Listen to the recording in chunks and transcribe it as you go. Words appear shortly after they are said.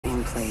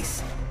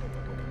place.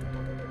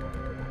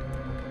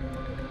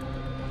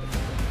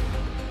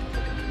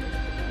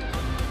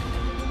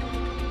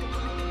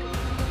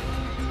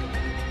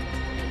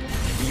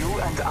 You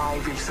and I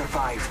will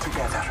survive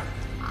together.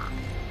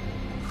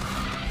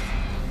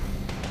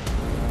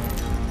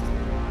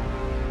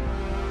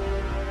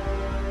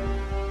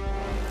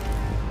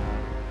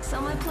 So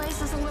my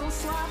place is a little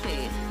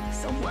sloppy.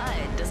 So what?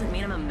 Doesn't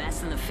mean I'm a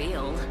mess in the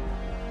field.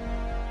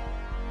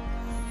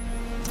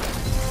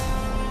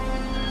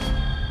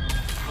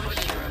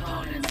 Put your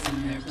opponents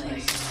in their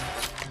place.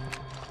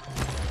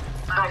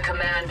 I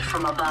command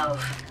from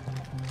above,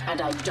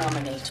 and I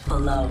dominate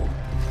below.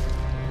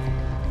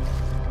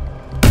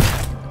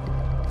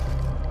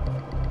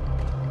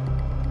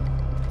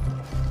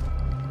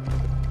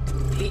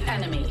 The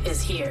enemy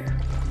is here.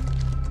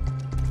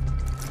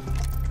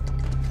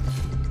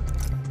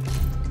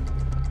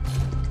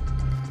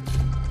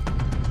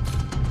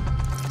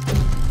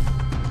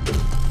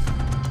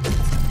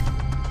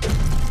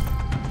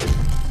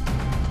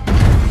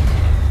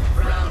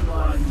 Round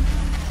one.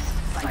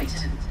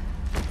 Fight.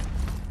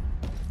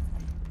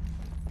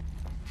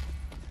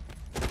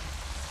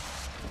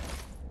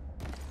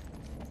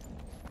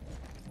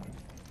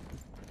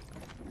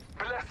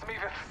 Bless me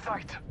with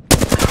sight. I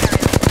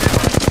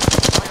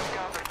have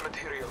gathered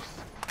materials.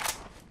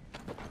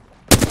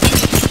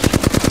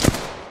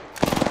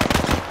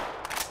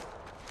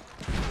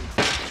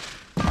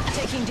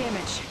 Taking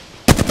damage.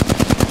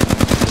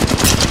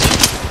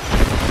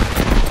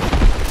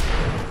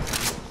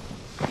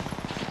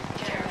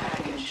 Care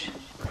package.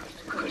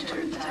 Could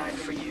turn the tide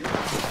for you.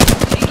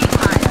 Taking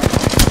fire.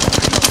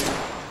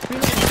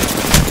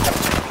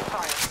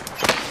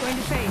 Going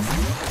to phase.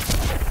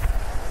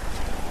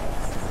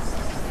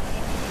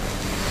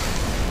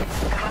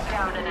 Cut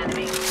down an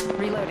enemy.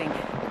 Reloading.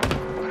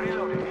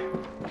 Reloading.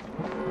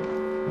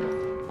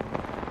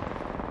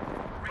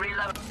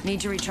 Reload.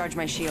 Need to recharge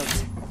my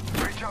shields.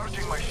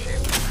 Recharging my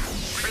shield.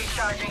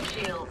 Recharging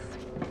shields.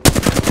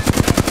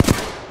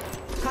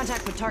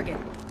 Contact with target.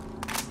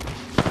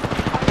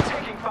 I'm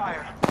taking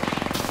fire.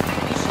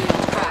 Enemy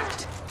shield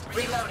cracked.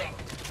 Reloading.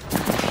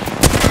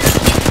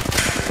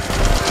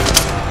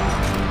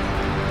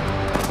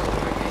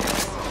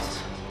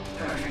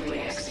 Perfectly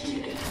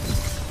executed.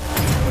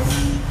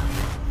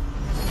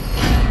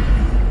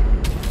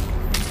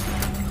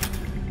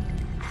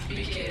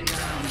 Begin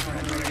round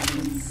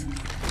preparations.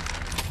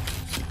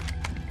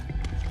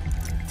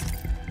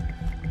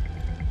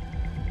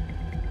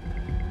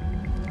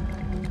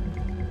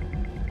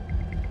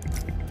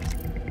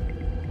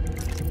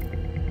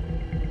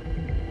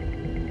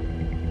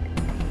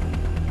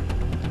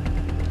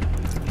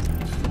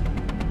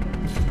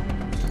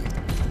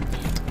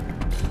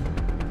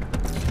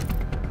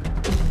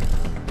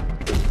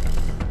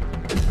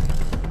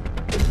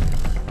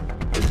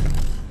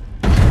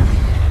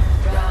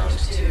 Round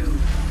two.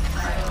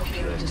 I hope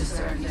you have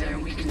discerned their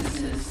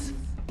weaknesses.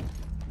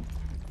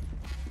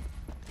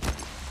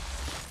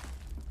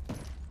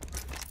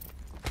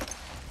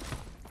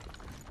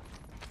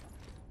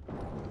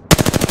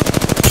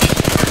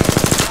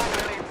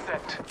 Grenade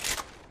set.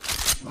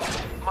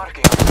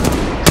 Marking.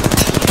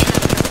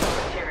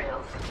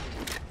 Materials.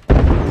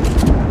 Enemy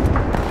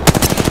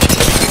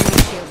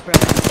shields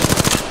broken.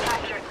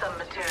 Captured some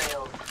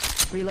materials.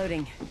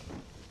 Reloading.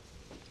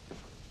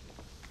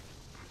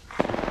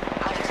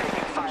 I'm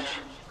taking fire.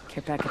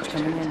 Care package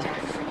coming in.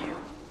 Tide for you.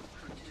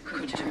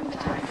 Could turn the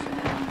tide for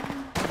them.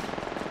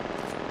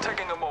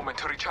 Taking a moment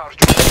to recharge.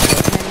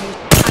 Enemy.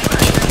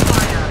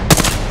 Fire.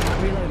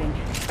 Reloading.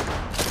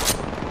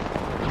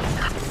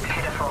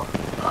 Pitiful,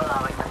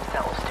 allowing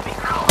themselves to be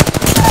caught.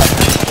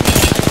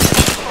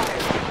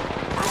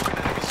 Broken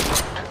enemy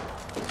spotted.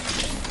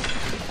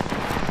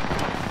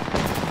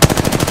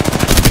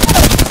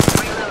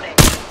 Reloading.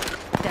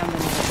 Down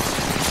another.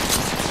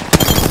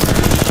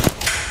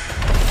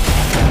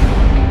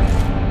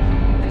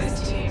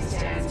 This team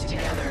stands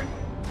together.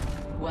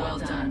 Well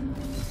done.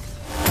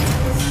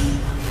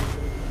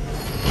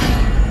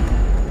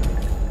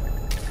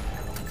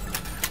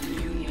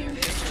 You near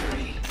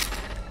victory.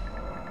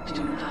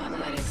 Do not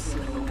let it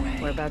slip away.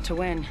 We're about to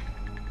win.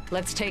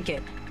 Let's take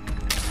it.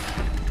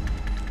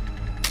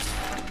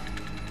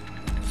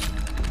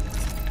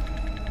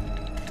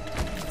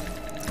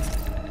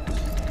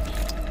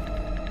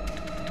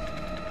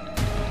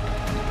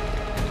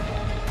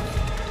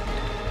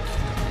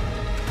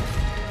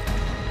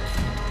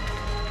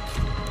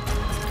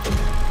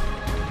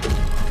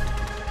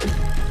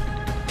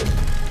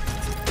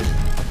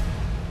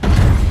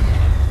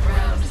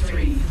 Round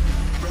three.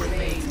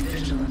 Remain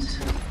vigilant.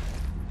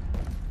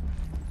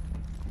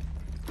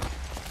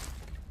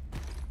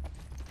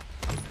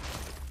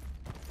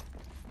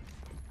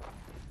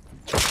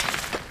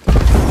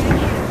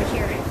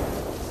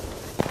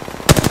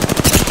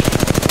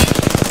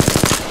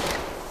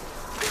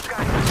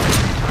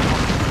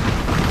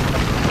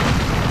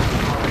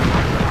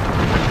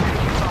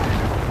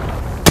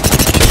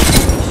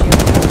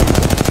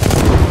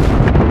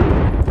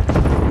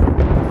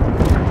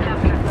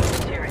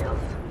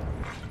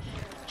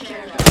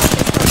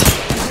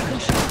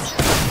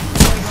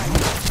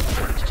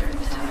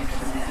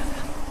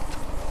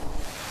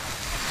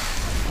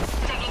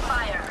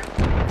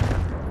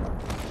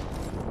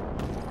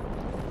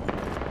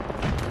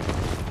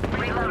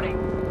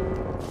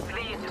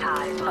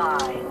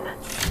 mine.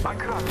 I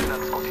cracked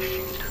that Scottish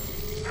shield.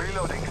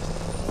 Reloading.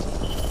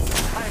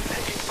 I am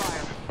taking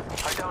fire.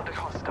 I downed a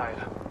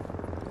hostile.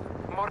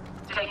 More.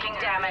 Taking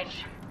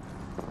damage.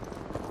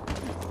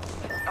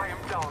 I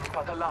am down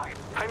but alive.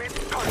 I need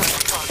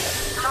contact target.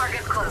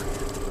 Target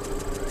close.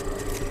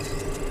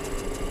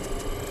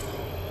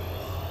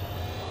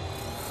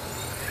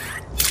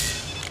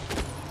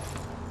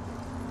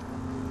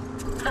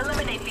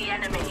 Eliminate the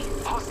enemy.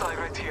 Hostile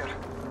right here.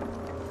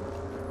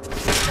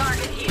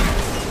 Target here.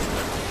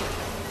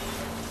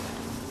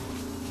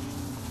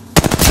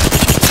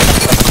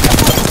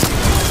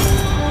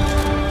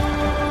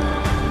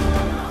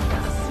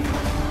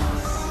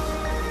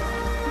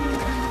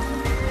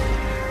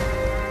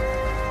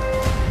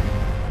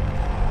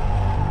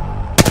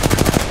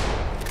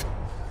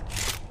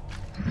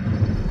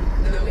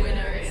 The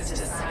winner is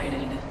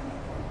decided.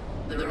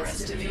 The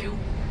rest of you,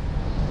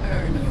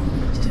 earn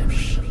your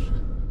redemption.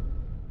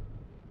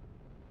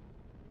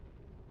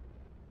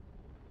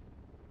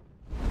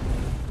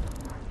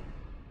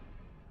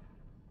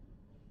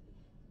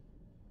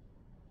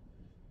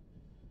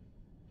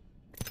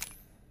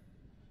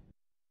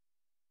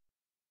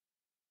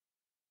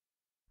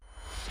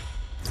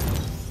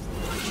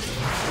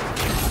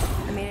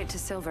 I made it to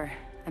Silver.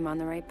 I'm on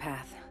the right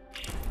path.